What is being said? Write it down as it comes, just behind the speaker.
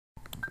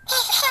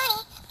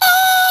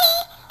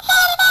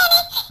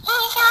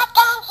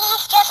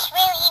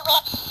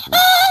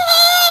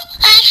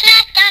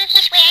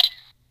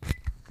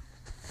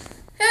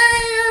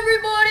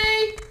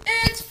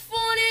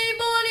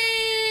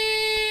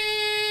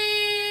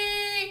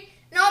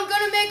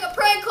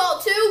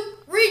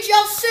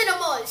Regal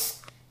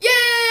cinemas. Yay!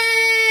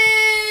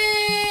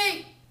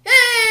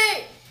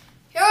 Hey!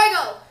 Here I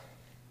go.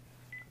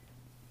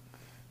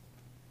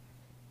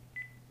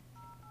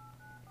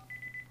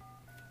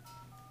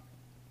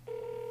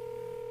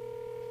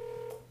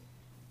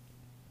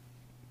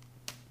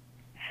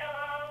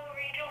 Hello,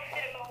 Regal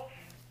Cinemas.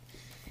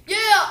 Yeah,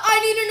 I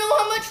need to know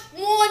how much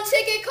one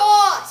ticket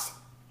costs.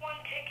 One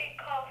ticket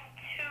costs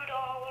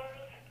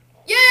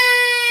 $2. Yay!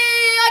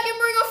 I can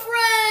bring a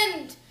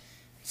friend.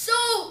 So,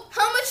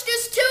 how much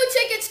does 2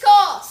 tickets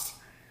cost?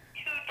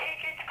 2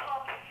 tickets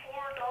cost $4.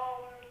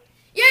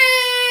 Yay!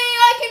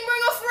 I can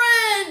bring a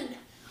friend.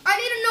 I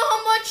need to know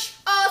how much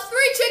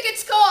 3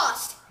 tickets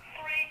cost.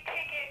 3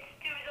 tickets,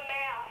 do the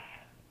math.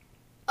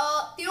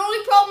 The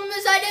only problem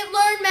is I didn't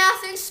learn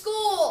math in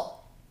school.